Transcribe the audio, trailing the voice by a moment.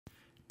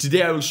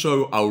Today I will show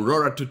you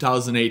Aurora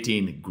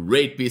 2018,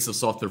 great piece of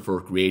software for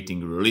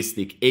creating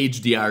realistic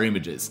HDR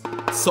images.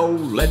 So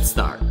let's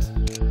start.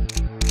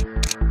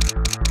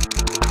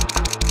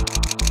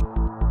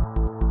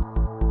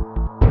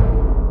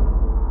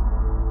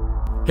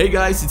 Hey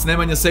guys, it's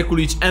Nemanja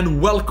Sekulic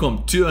and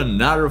welcome to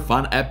another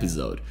fun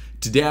episode.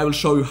 Today I will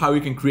show you how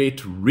you can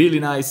create really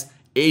nice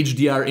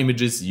HDR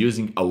images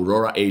using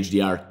Aurora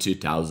HDR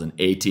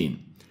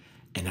 2018.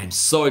 And I'm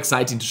so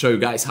excited to show you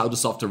guys how the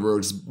software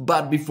works,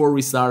 but before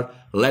we start,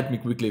 let me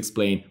quickly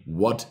explain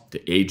what the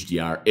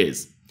HDR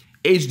is.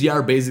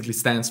 HDR basically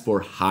stands for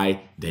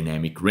High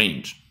Dynamic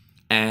Range.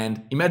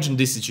 And imagine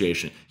this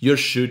situation, you're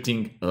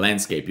shooting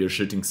landscape, you're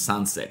shooting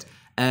sunset,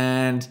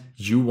 and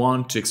you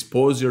want to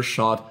expose your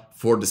shot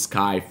for the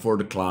sky, for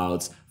the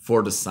clouds,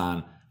 for the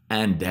sun,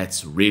 and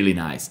that's really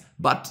nice.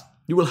 But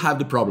you will have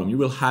the problem, you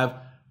will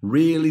have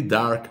really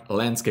dark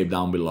landscape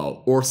down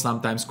below, or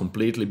sometimes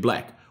completely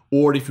black.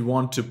 Or if you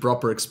want to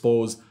proper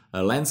expose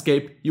a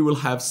landscape, you will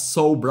have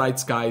so bright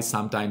skies,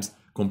 sometimes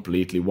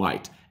completely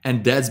white.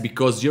 And that's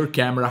because your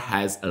camera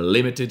has a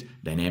limited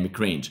dynamic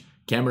range.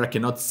 Camera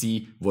cannot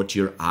see what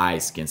your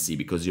eyes can see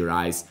because your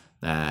eyes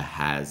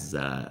has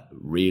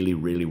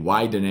really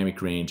wide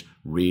dynamic range,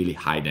 really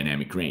high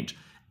dynamic range.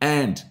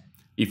 And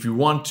if you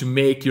want to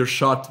make your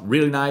shot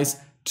really nice,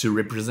 to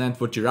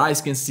represent what your eyes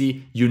can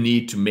see, you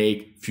need to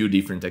make few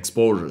different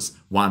exposures.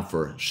 One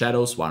for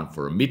shadows, one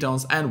for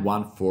midtones, and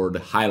one for the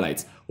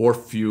highlights, or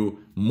few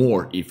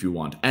more if you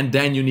want. And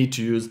then you need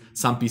to use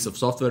some piece of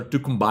software to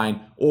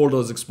combine all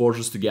those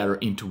exposures together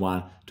into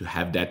one to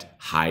have that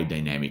high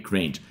dynamic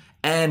range.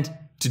 And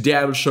today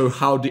I will show you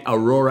how the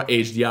Aurora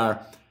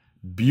HDR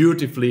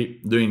beautifully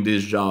doing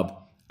this job,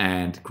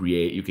 and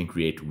you can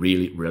create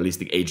really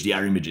realistic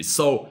HDR images.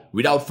 So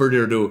without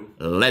further ado,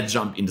 let's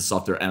jump in the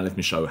software and let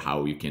me show you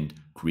how you can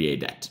create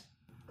that.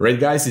 Right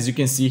guys, as you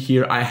can see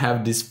here, I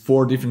have these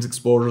 4 different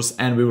exposures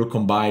and we will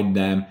combine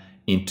them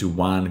into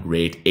one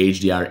great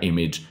HDR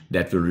image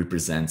that will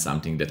represent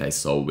something that I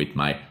saw with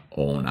my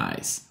own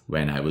eyes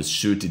when I was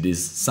shooting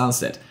this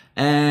sunset.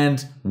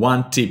 And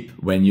one tip,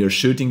 when you're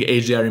shooting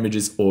HDR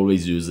images,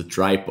 always use a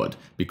tripod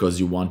because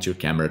you want your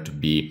camera to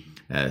be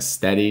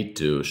steady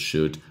to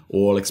shoot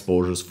all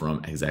exposures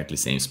from exactly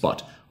same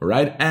spot. All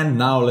right, and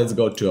now let's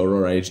go to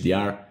Aurora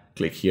HDR,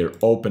 click here,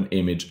 open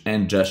image,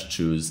 and just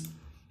choose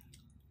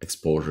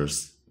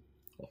exposures.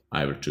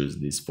 I will choose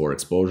these 4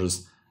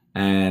 exposures,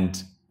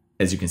 and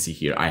as you can see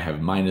here, I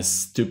have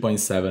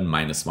 -2.7,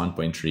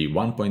 -1.3,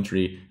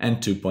 1.3, and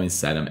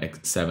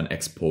 2.7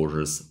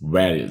 exposures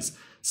values.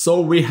 So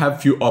we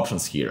have few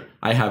options here.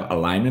 I have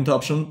alignment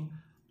option.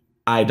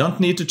 I don't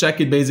need to check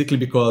it basically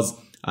because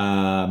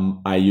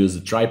I use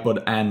a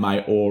tripod and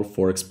my all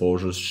 4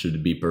 exposures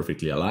should be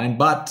perfectly aligned,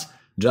 but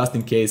just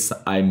in case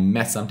I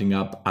mess something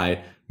up,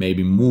 I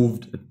maybe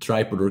moved a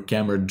tripod or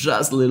camera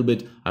just a little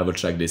bit, I will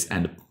check this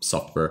and the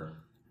software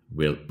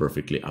will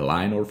perfectly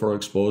align all 4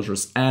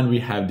 exposures. And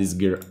we have this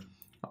gear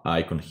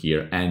icon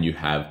here and you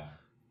have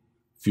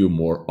few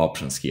more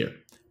options here.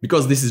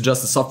 Because this is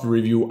just a software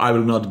review, I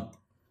will not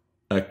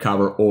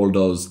cover all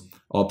those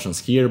options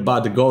here,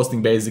 but the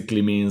ghosting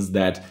basically means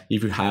that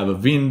if you have a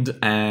wind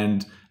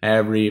and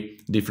every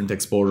different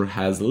exposure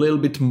has a little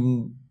bit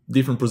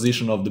different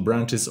position of the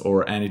branches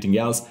or anything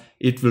else,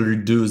 it will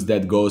reduce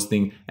that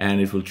ghosting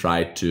and it will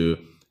try to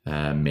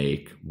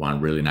make one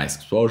really nice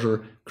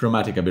exposure.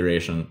 Chromatic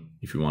aberration,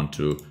 if you want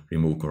to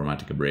remove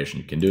chromatic aberration,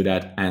 you can do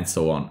that, and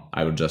so on.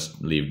 I will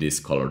just leave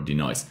this color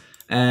denoise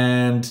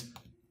and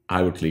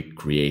I will click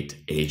create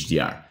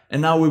HDR.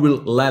 And now we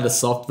will let the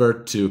software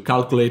to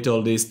calculate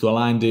all this, to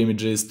align the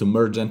images, to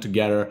merge them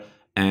together,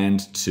 and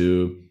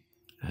to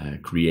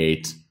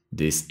create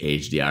this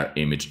HDR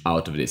image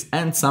out of this.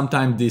 And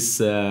sometimes this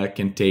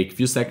can take a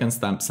few seconds,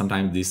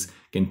 sometimes this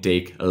can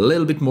take a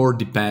little bit more,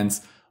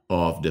 depends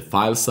of the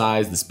file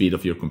size, the speed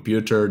of your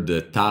computer,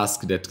 the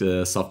task that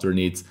the software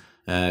needs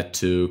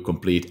to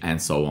complete,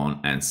 and so on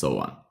and so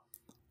on.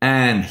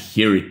 And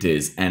here it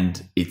is,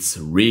 and it's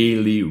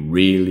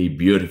really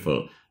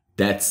beautiful.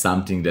 That's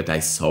something that I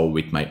saw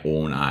with my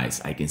own eyes.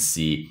 I can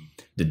see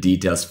the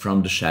details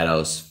from the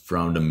shadows,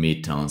 from the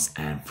midtones,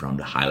 and from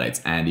the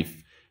highlights. And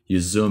if you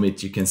zoom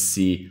it, you can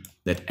see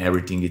that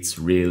everything is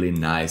really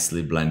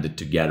nicely blended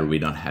together. We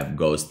don't have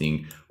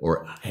ghosting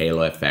or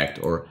halo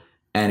effect or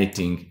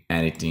anything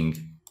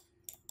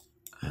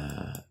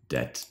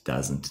that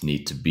doesn't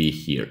need to be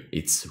here.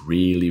 It's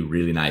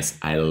really nice.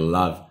 I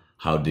love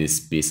how this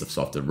piece of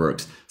software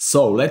works.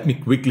 So let me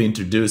quickly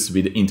introduce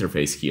with the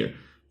interface here.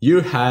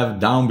 You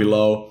have down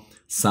below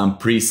some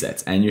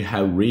presets and you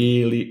have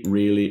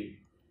really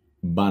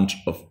bunch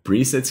of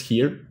presets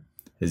here.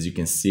 As you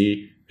can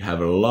see, you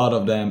have a lot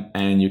of them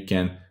and you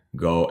can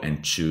go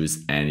and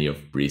choose any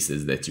of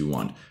presets that you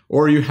want.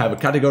 Or you have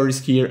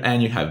categories here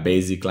and you have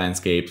basic,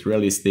 landscapes,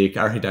 realistic,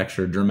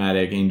 architecture,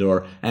 dramatic,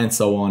 indoor, and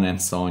so on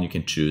and so on. You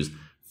can choose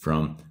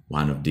from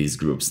one of these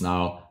groups.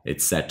 Now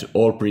it's set to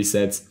all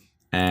presets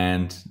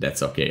and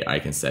that's okay. I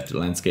can set to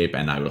landscape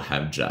and I will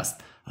have just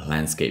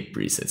landscape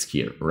presets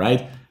here,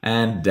 right?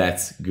 And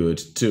that's good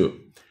too.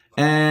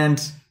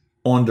 And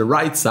On the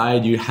right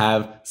side, you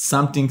have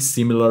something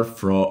similar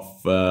from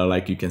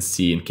like you can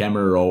see in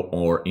CameraRaw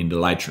or in the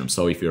Lightroom.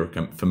 So if you're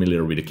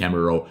familiar with the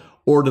CameraRaw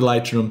or the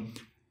Lightroom,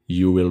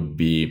 you will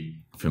be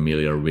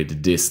familiar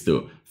with this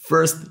too.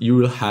 First, you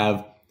will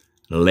have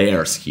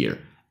layers here,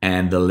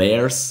 and the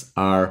layers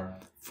are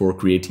for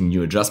creating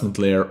new adjustment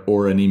layer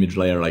or an image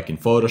layer like in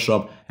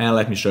Photoshop. And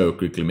let me show you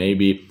quickly.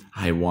 Maybe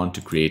I want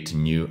to create a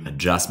new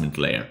adjustment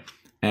layer,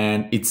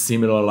 and it's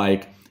similar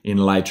like in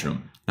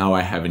Lightroom. Now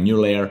I have a new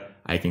layer.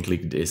 I can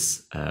click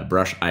this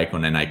brush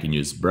icon and I can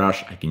use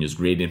brush, I can use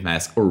gradient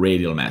mask or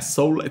radial mask.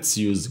 So let's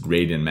use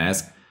gradient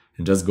mask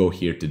and just go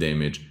here to the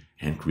image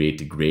and create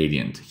a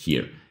gradient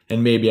here.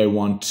 And maybe I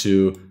want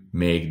to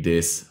make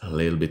this a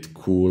little bit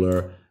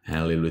cooler and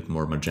a little bit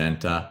more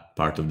magenta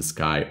part of the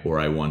sky, or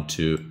I want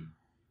to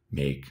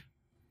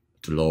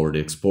lower the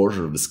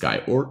exposure of the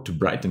sky or to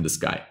brighten the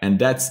sky. And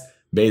that's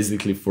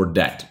basically for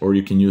that. Or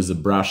you can use a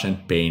brush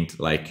and paint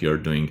like you're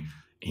doing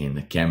in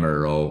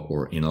CameraRaw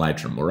or in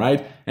Lightroom, all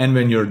right? And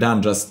when you're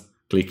done, just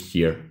click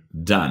here,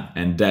 done,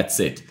 and that's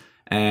it.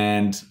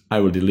 And I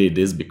will delete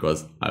this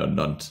because I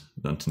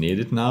don't need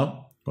it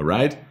now, all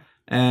right?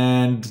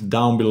 And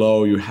down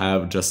below you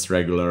have just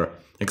regular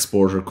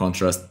exposure,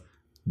 contrast.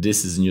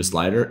 This is a new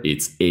slider,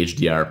 it's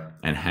HDR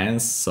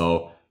Enhance,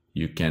 so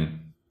you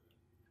can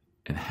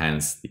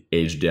enhance the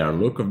HDR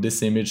look of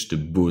this image to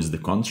boost the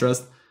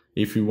contrast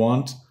if you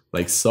want,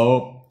 like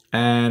so.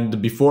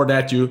 And before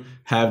that you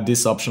have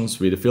these options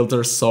with the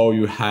filters. So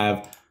you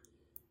have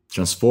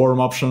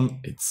transform option,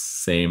 it's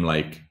same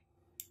like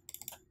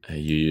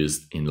you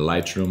used in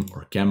Lightroom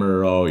or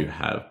CameraRaw. You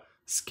have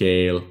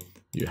scale,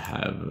 you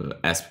have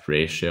aspect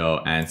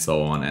ratio, and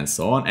so on and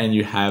so on. And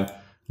you have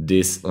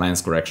this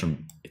lens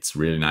correction, it's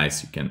really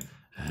nice. You can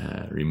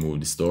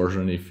remove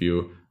distortion if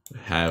you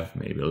have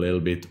maybe a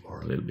little bit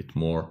or a little bit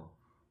more.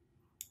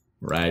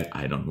 Right,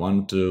 I don't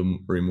want to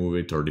remove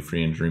it, or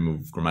different,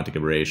 remove chromatic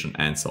aberration,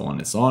 and so on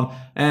and so on.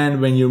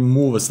 And when you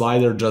move a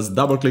slider, just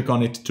double click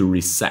on it to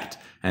reset,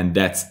 and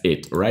that's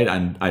it, right?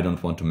 And I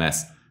don't want to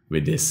mess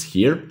with this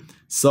here.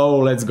 So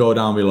let's go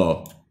down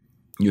below.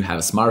 You have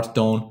a smart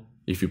tone.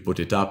 If you put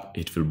it up,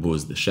 it will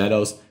boost the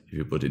shadows. If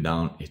you put it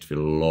down, it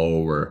will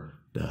lower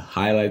the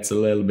highlights a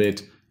little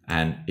bit,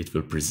 and it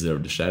will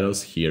preserve the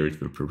shadows. Here it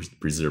will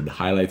preserve the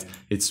highlights.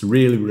 It's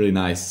really, really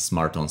nice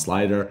smart tone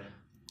slider.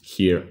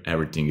 Here,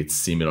 everything is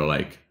similar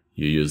like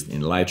you used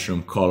in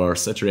Lightroom. Color,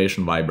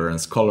 saturation,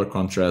 vibrance, color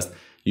contrast.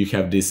 You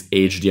have this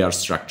HDR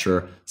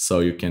structure, so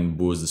you can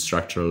boost the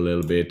structure a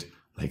little bit,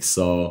 like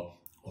so.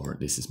 Or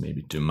this is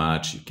maybe too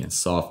much. You can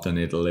soften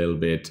it a little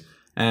bit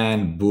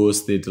and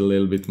boost it a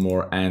little bit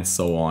more, and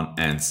so on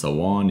and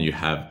so on. You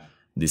have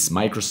this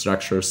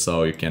microstructure,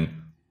 so you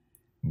can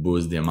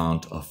boost the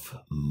amount of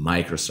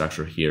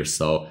microstructure here.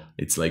 So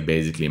it's like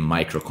basically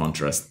micro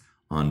contrast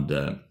on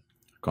the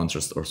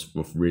contrast or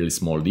with really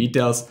small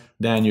details.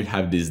 Then you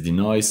have this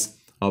denoise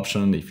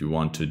option if you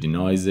want to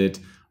denoise it,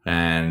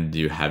 and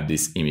you have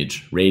this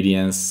image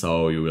radiance,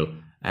 so you will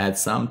add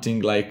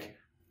something like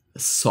a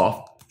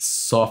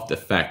soft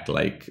effect,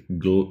 like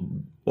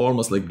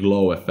almost like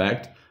glow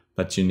effect,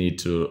 but you need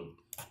to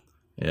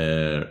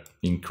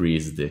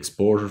increase the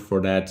exposure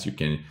for that. You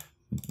can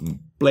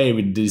play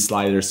with these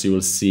sliders. You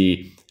will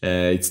see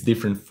it's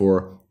different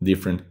for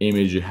different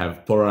image. You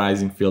have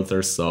polarizing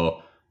filters,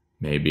 so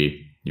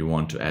maybe you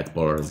want to add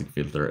polarizing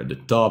filter at the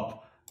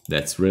top.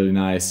 That's really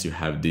nice. You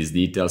have these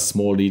details,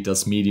 small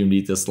details, medium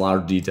details,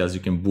 large details. You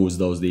can boost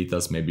those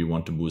details. Maybe you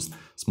want to boost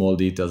small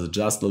details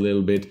just a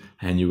little bit,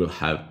 and you will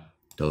have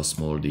those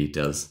small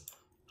details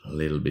a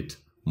little bit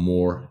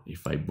more.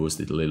 If I boost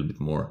it a little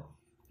bit more,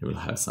 you will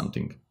have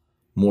something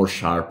more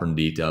sharpened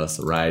details,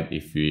 right?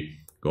 If we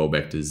go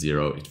back to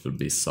 0, it will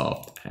be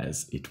soft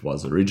as it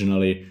was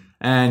originally.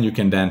 And you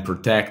can then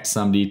protect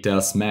some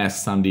details,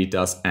 mask some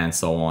details, and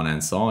so on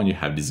and so on. You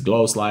have this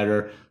glow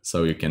slider,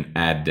 so you can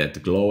add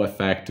that glow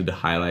effect to the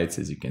highlights.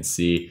 As you can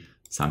see,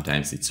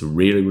 sometimes it's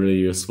really, really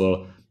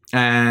useful.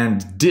 And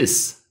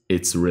this,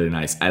 it's really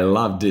nice. I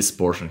love this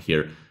portion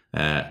here,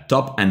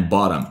 top and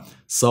bottom.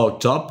 So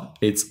top,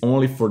 it's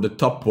only for the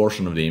top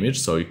portion of the image,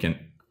 so you can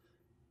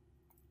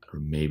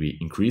maybe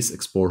increase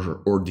exposure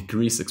or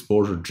decrease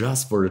exposure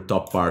just for the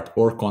top part,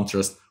 or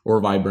contrast,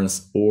 or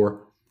vibrance,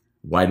 or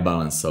white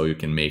balance, so you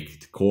can make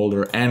it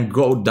colder, and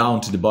go down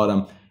to the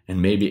bottom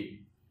and maybe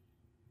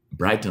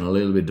brighten a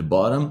little bit the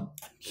bottom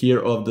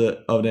here of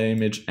the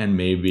image, and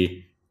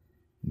maybe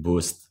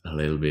boost a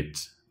little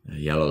bit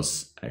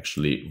yellows,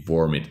 actually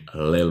warm it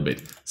a little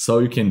bit. So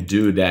you can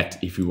do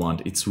that if you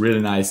want. It's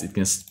really nice. It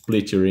can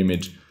split your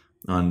image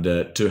on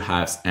the two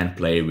halves and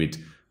play with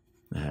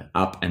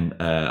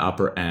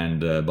upper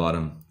and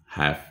bottom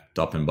half,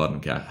 top and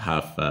bottom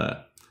half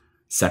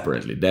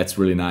separately. That's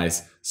really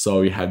nice.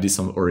 So you have this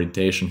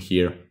orientation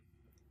here.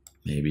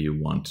 Maybe you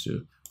want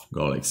to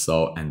go like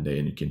so, and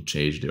then you can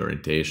change the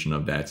orientation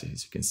of that,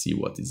 as you can see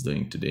what it's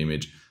doing to the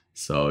image.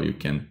 So you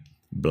can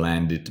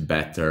blend it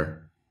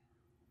better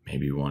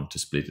maybe you want to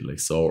split it like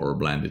so, or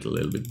blend it a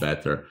little bit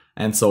better,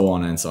 and so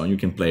on and so on. You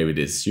can play with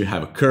this. You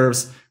have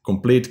curves,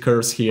 complete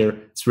curves here.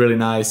 It's really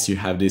nice. You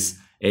have this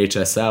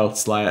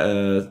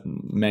HSL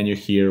menu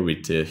here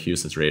with hue,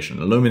 saturation,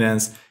 and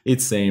luminance.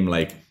 It's same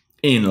like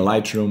in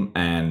Lightroom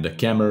and the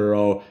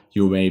CameraRaw.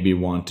 You maybe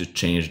want to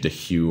change the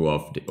hue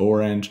of the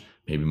orange,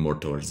 maybe more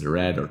towards the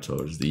red or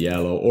towards the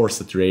yellow, or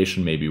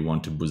saturation. Maybe you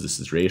want to boost the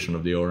saturation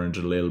of the orange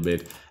a little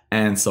bit,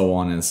 and so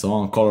on and so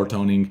on. Color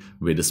toning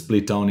with the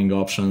split toning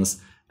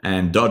options,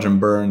 and dodge and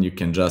burn. You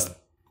can just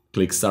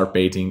click start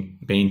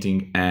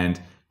painting and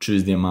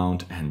choose the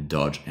amount and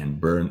dodge and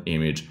burn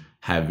image.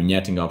 Have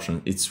vignetting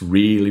option. It's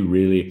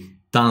really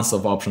tons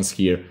of options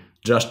here.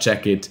 Just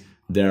check it.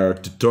 There are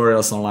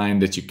tutorials online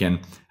that you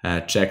can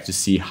check to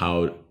see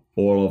how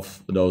all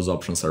of those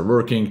options are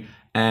working,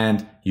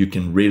 and you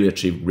can really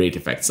achieve great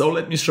effects. So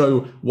let me show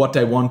you what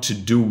I want to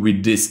do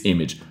with this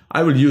image.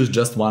 I will use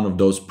just one of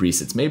those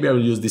presets. Maybe I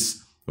will use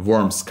this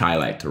warm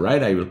skylight,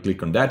 right? I will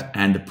click on that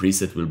and the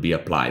preset will be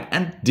applied.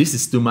 And this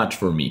is too much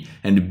for me.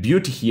 And the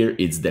beauty here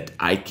is that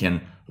I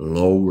can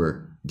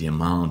lower the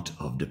amount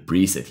of the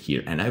preset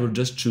here, and I will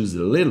just choose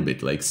a little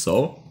bit like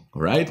so,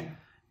 right?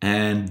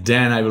 And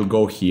then I will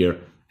go here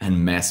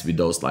and mess with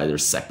those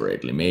sliders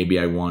separately. Maybe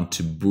I want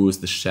to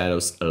boost the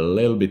shadows a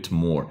little bit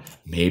more.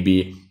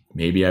 Maybe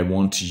I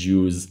want to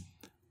use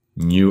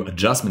new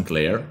adjustment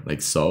layer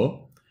like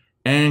so,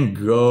 and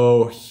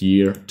go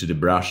here to the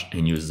brush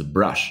and use the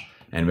brush.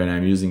 And when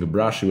I'm using a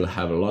brush, you will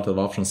have a lot of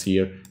options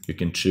here. You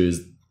can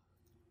choose,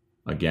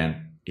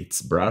 again,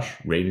 it's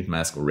brush, gradient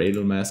mask or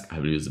radial mask. I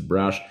will use a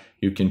brush.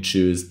 You can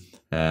choose,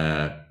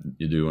 do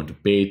you want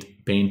to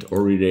paint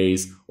or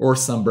erase, or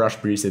some brush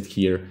preset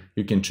here.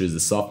 You can choose the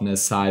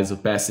softness, size,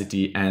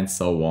 opacity, and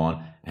so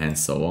on and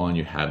so on.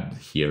 You have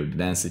here the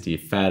density,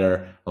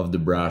 feather of the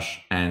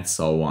brush, and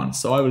so on.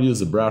 So I will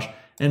use a brush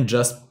and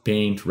just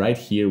paint right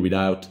here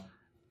without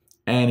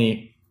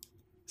any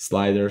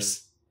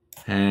sliders.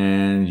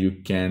 And you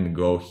can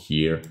go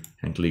here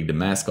and click the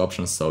mask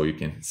option so you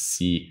can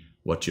see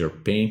what you're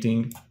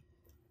painting.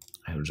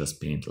 I will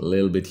just paint a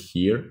little bit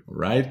here,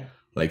 right?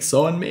 Like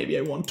so, and maybe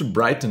I want to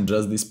brighten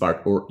just this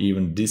part or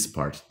even this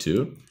part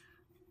too.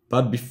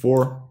 But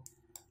before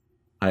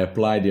I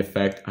apply the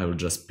effect, I will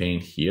just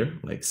paint here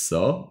like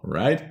so,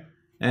 right?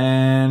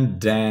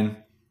 And then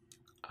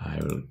I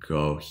will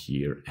go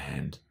here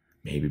and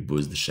maybe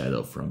boost the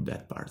shadow from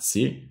that part.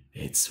 See,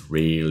 it's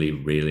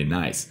really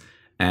nice.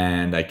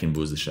 And I can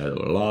boost the shadow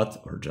a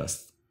lot or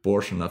just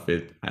portion of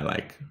it. I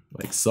like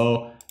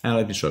so. And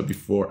let me show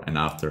before and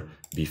after,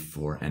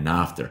 before and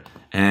after.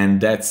 And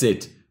that's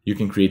it. You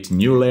can create a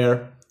new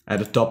layer at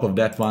the top of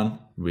that one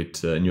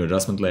with a new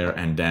adjustment layer,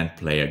 and then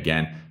play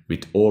again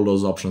with all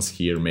those options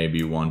here. Maybe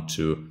you want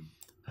to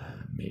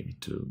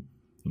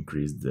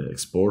increase the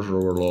exposure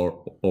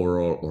overall,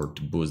 or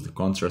to boost the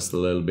contrast a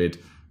little bit,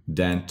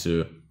 then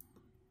to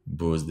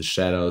boost the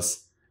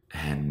shadows,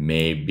 and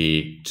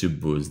maybe to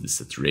boost the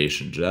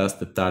saturation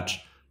just a touch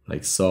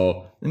like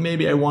so. And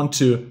maybe I want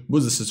to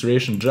boost the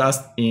saturation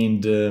just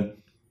in the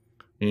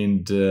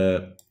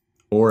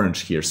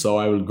orange here. So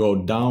I will go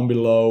down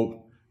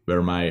below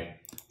where my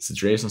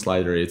saturation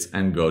slider is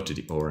and go to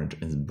the orange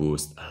and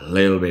boost a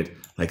little bit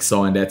like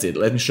so, and that's it.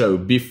 Let me show you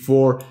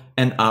before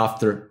and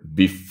after,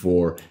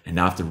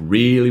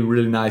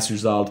 really nice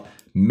result.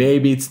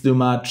 Maybe it's too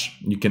much.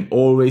 You can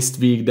always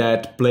tweak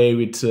that, play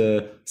with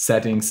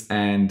settings,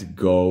 and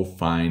go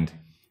find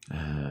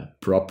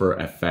proper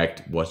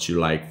effect, what you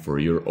like for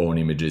your own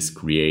images.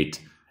 Create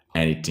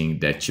anything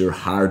that your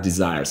heart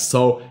desires.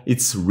 So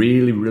it's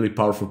really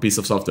powerful piece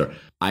of software.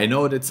 I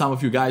know that some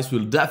of you guys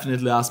will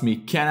definitely ask me,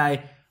 can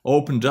I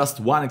open just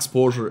one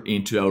exposure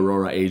into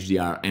Aurora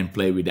HDR and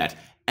play with that?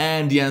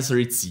 And the answer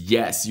is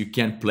yes, you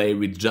can play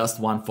with just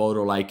one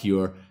photo like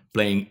you're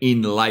playing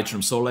in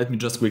Lightroom. So let me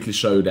just quickly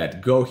show you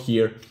that. Go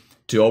here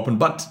to open,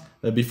 but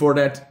before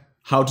that,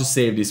 how to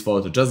save this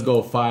photo. Just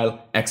go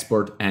File,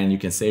 Export, and you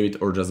can save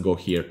it, or just go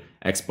here,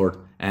 Export,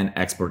 and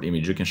Export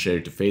Image. You can share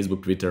it to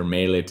Facebook, Twitter,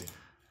 mail it.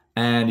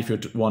 And if you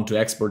want to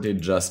export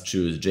it, just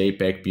choose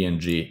JPEG,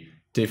 PNG,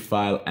 TIFF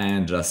file,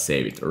 and just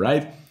save it, all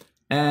right?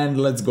 And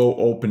let's go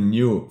open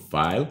new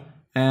file,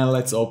 and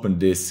let's open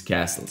this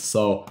castle.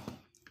 So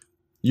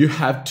you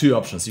have two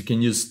options. You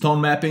can use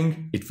tone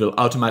mapping. It will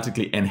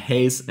automatically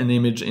enhance an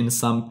image in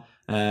some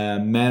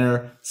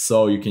manner,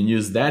 so you can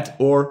use that,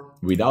 or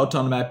without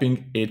tone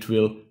mapping, it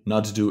will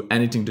not do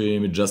anything to the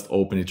image, just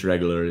open it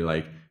regularly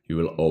like you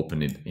will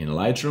open it in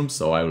Lightroom.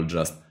 So I will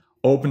just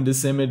open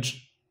this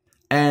image,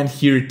 and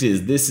here it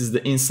is. This is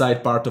the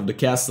inside part of the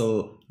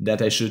castle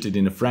that I shot it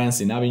in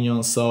France, in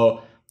Avignon.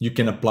 So you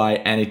can apply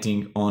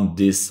anything on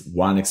this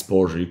one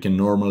exposure. You can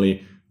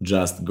normally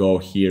just go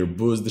here,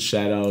 boost the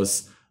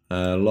shadows,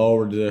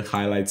 lower the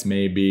highlights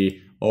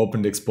maybe,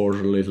 open the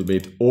exposure a little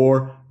bit,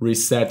 or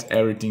reset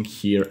everything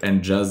here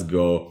and just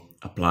go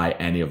apply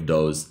any of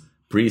those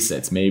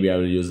presets. Maybe I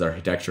will use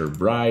architecture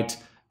bright,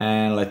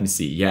 and let me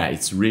see. Yeah,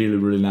 it's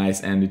really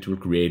nice, and it will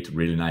create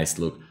really nice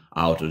look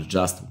out of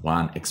just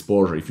one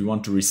exposure. If you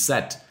want to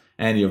reset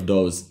any of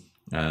those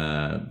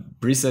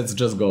presets,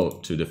 just go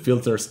to the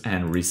filters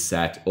and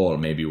reset all.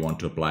 Maybe you want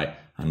to apply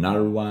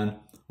another one,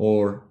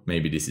 or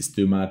maybe this is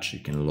too much, you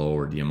can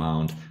lower the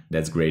amount,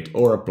 that's great,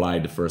 or apply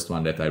the first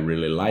one that I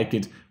really like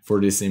it for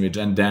this image,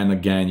 and then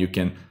again you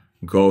can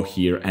go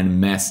here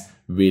and mess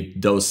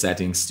with those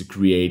settings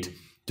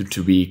to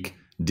tweak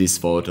this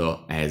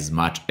photo as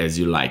much as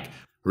you like.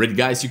 Right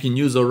guys, you can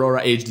use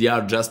Aurora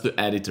HDR just to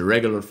edit a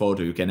regular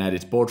photo. You can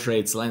edit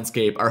portraits,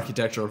 landscape,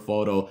 architectural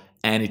photo,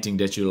 anything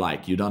that you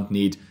like. You don't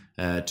need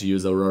to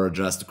use Aurora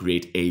just to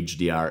create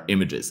HDR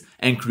images.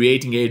 And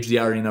creating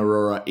HDR in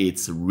Aurora,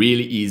 it's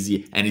really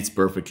easy and it's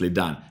perfectly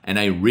done. And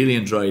I really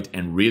enjoy it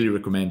and really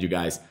recommend you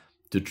guys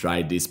to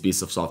try this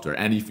piece of software.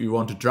 And if you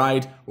want to try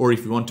it or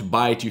if you want to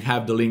buy it, you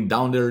have the link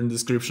down there in the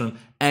description,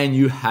 and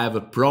you have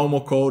a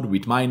promo code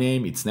with my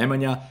name, it's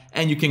Nemanja,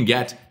 and you can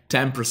get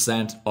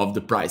 10% of the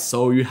price.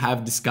 So you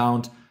have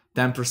discount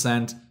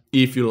 10%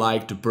 if you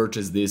like to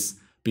purchase this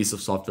piece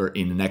of software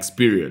in the next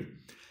period.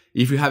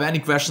 If you have any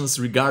questions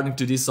regarding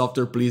to this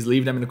software, please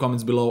leave them in the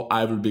comments below.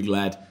 I will be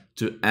glad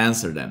to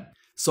answer them.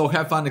 So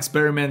have fun,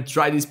 experiment,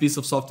 try this piece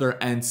of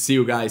software, and see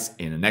you guys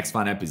in the next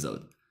fun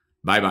episode.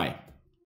 Bye bye.